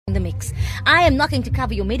mix. I am not going to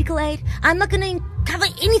cover your medical aid. I'm not going to cover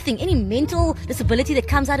anything, any mental disability that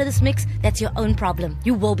comes out of this mix. That's your own problem.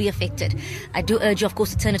 You will be affected. I do urge you, of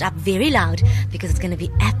course, to turn it up very loud because it's going to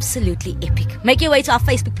be absolutely epic. Make your way to our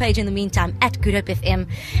Facebook page in the meantime at Good Hope FM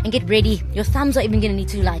and get ready. Your thumbs are even going to need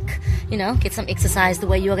to get some exercise the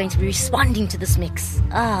way you're going to be responding to this mix.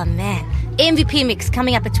 Oh man. MVP mix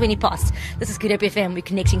coming up at 20 past. This is Good Hope FM. We're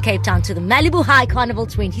connecting Cape Town to the Malibu High Carnival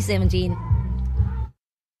 2017.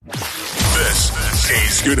 This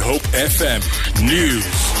is Good Hope FM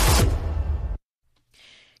News.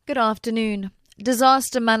 Good afternoon.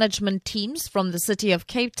 Disaster management teams from the city of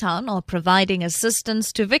Cape Town are providing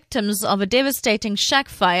assistance to victims of a devastating shack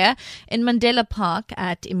fire in Mandela Park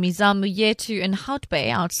at Imizamo Yethu in Houtbay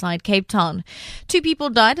outside Cape Town. 2 people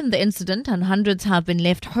died in the incident and hundreds have been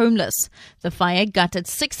left homeless. The fire gutted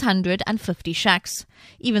 650 shacks.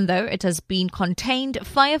 Even though it has been contained,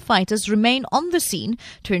 firefighters remain on the scene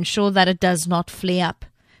to ensure that it does not flare up.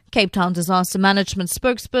 Cape Town Disaster Management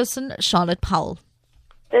spokesperson Charlotte Powell.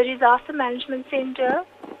 The Disaster Management Centre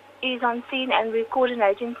is on scene and we're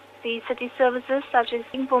coordinating the city services such as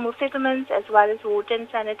informal settlements as well as water and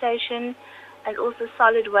sanitation and also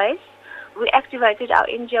solid waste. We activated our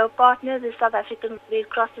NGO partner, the South African Red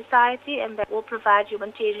Cross Society, and that will provide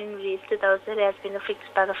humanitarian relief to those that have been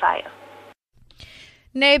affected by the fire.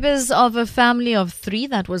 Neighbours of a family of 3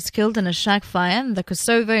 that was killed in a shack fire in the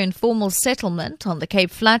Kosovo informal settlement on the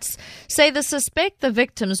Cape Flats say they suspect the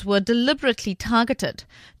victims were deliberately targeted.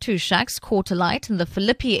 2 shacks caught alight in the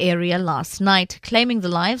Philippi area last night, claiming the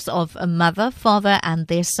lives of a mother, father and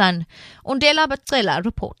their son. Ondela Batsela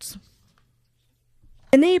reports.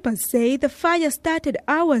 The neighbors say the fire started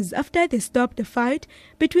hours after they stopped a fight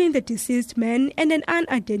between the deceased man and an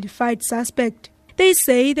unidentified suspect. They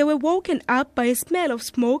say they were woken up by a smell of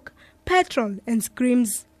smoke, petrol and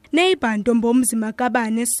screams. Neighbor Ndombomzi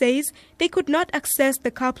Makabane says they could not access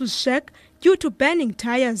the couple's shack due to burning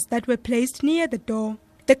tires that were placed near the door.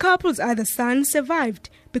 The couple's other son survived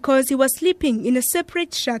because he was sleeping in a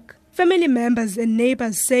separate shack. Family members and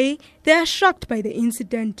neighbors say they are shocked by the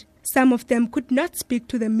incident. Some of them could not speak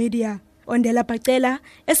to the media. Ondela Patela,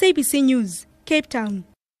 SABC News, Cape Town.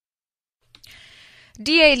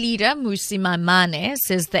 DA leader Mmusi Maimane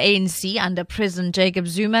says the ANC under President Jacob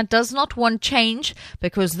Zuma does not want change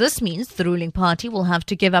because this means the ruling party will have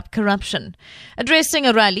to give up corruption. Addressing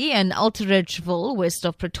a rally in Alteridgeville, west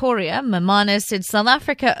of Pretoria, Maimane said South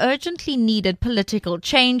Africa urgently needed political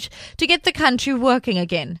change to get the country working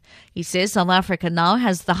again. He says South Africa now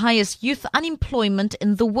has the highest youth unemployment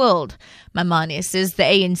in the world. Maimane says the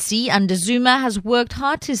ANC under Zuma has worked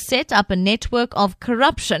hard to set up a network of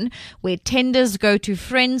corruption where tenders go to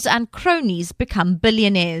friends and cronies become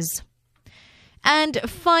billionaires. And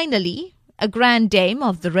finally, a grand dame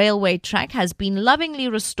of the railway track has been lovingly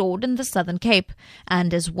restored in the Southern Cape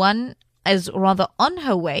and is on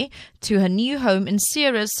her way to her new home in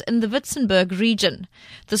Ceres in the Witzenberg region.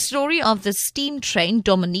 The story of the steam train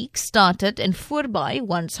Dominique started in Houtbay,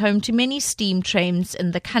 once home to many steam trains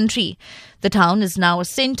in the country. The town is now a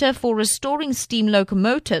centre for restoring steam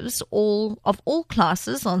locomotives of all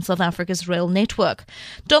classes on South Africa's rail network.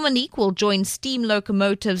 Dominique will join steam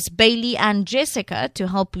locomotives Bailey and Jessica to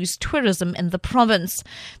help boost tourism in the province.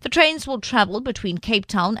 The trains will travel between Cape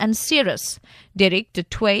Town and Ceres. Derek de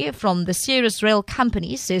Toey from the Ceres Rail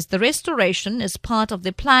Company says the restoration is part of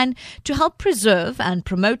their plan to help preserve and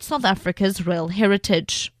promote South Africa's rail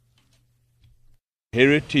heritage.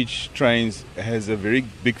 Heritage Trains has a very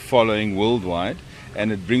big following worldwide, and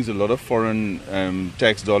it brings a lot of foreign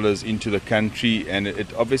tax dollars into the country, and it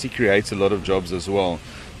obviously creates a lot of jobs as well.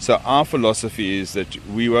 So our philosophy is that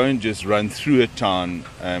we won't just run through a town,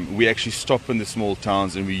 we actually stop in the small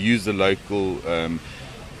towns and we use the local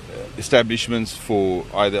establishments for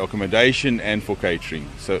either accommodation and for catering.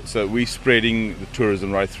 So we're spreading the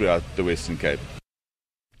tourism right throughout the Western Cape.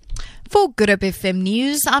 For Good Hope FM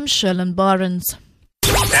News, I'm Sherlyn Barnes.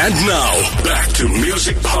 And now, back to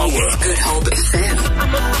Music Power. Good Hope FM.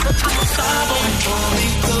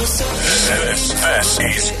 This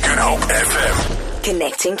is Good Hope FM.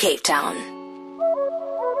 Connecting Cape Town.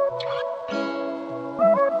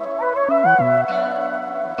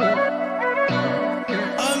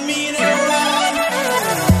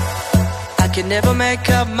 I can never make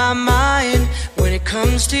up my mind when it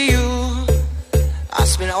comes to you. I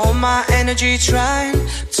spend all my energy trying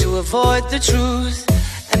to avoid the truth,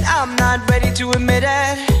 and I'm not ready to admit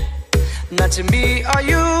it. Not to me or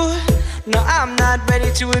you. No, I'm not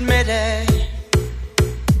ready to admit it.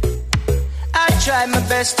 I tried my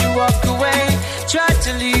best to walk away, tried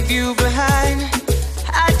to leave you behind.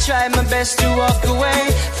 I tried my best to walk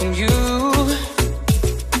away from you.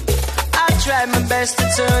 tried my best to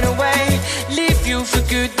turn away, leave you for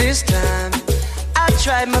good this time. I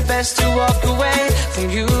tried my best to walk away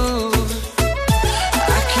from you.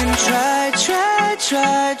 I can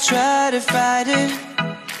try to fight it,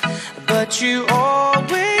 but you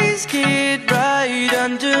always get right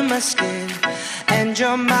under my skin. And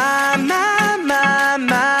you're my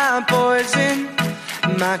poison,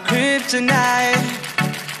 my kryptonite,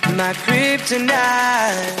 my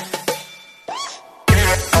kryptonite.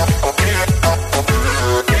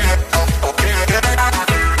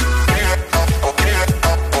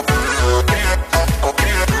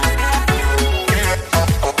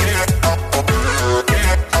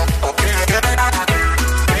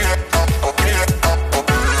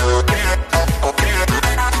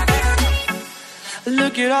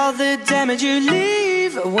 Look at all the damage you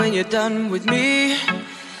leave when you're done with me.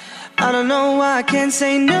 I don't know why I can't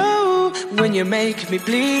say no when you make me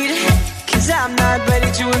bleed. 'Cause I'm not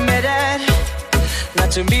ready to admit it, not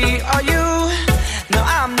to me or you. No,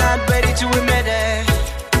 I'm not ready to admit it.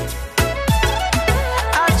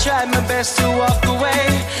 I tried my best to walk away,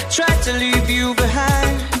 tried to leave you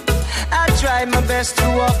behind. I tried my best to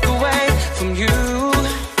walk away from you.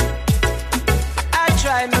 I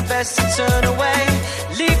tried my best to turn away,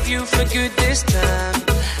 leave you for good this time.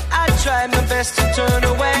 I tried my best to turn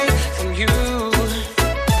away from you.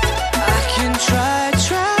 I can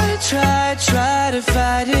try to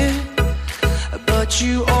fight it, but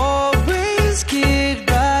you always get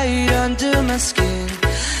right under my skin.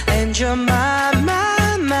 And you're my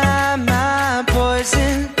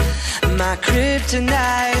poison, my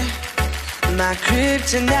kryptonite, my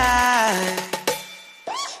kryptonite.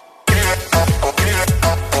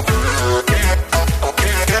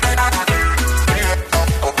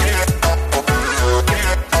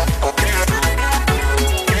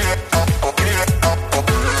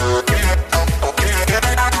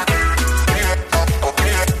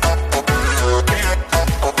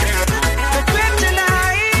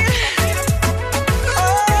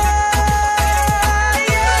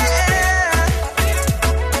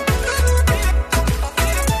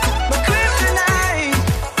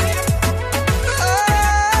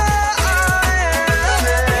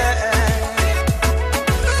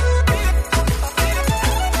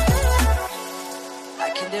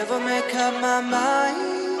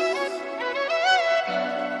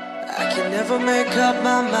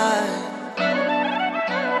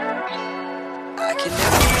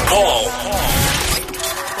 Call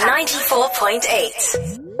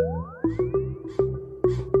 94.8.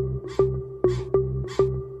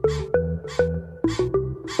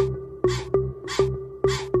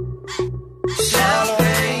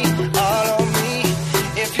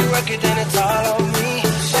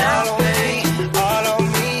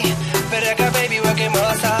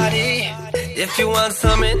 If you want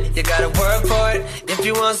something, you gotta work for it. If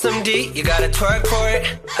you want some D, you gotta twerk for it.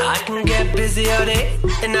 I can get busy all day,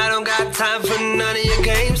 and I don't got time for none of your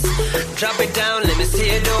games. Drop it down, let me see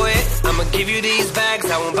you do it. I'ma give you these bags,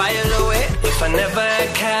 I won't buy you Louis. If I never had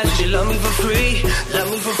cash, would you love me for free? Love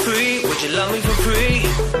me for free, would you love me for free?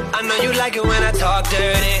 I know you like it when I talk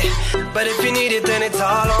dirty, but if you need it, then it's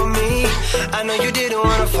all on me. I know you didn't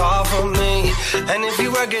wanna fall from me, and if you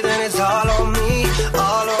work it, then it's all on me.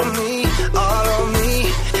 All on me, all on me.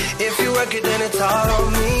 If you work it, then it's all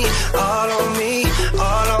on me. All on me,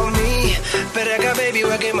 all on me. Pereka baby,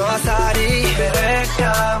 working more sadi.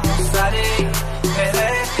 Pereka musadi,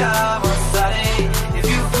 pereka musadi. If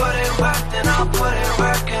you put it work, then I'll put it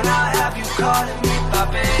work, and I'll have you calling me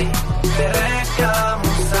papi. Pereka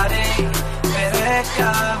musadi,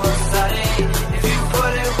 pereka musadi. If you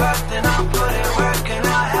put it work, then I'll put it work, and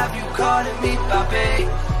I'll have you calling me papi.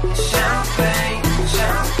 Champagne,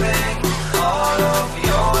 champagne, all over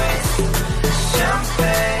your waist.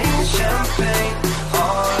 Champagne, champagne,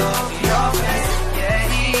 all over your face.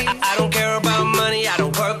 Yeah. I don't care about money, I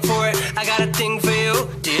don't work for it. I got a thing for you,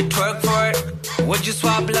 do you twerk for it? Would you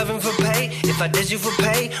swap loving for pay? If I did you for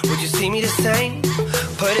pay, would you see me the same?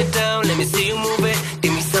 Put it down, let me see you move it.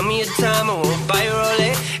 Give me some of your time, I won't buy you all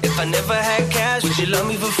it. If I never had cash, would you love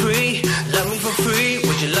me for free? Love me for free,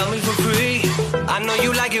 would you love me for free? I know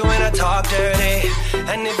you like it when I talk dirty,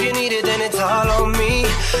 and if you need it, then it's all on me.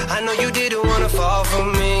 I know you didn't wanna fall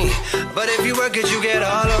from me, but if you work it, you get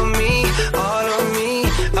all on me. All on me,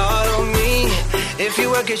 all on me. If you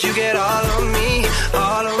work it, you get all on me.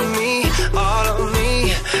 All on me, all on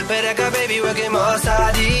me. Pereka baby, working more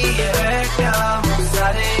sadi. Pereka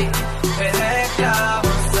musadi, pereka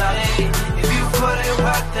musadi. If you put it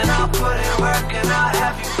work, then I'll put it work, and I'll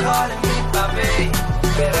have you calling me papi.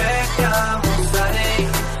 Pereka musadi,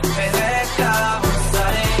 pereka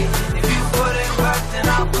musadi. If you put it work, then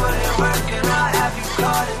I'll put it work, and right.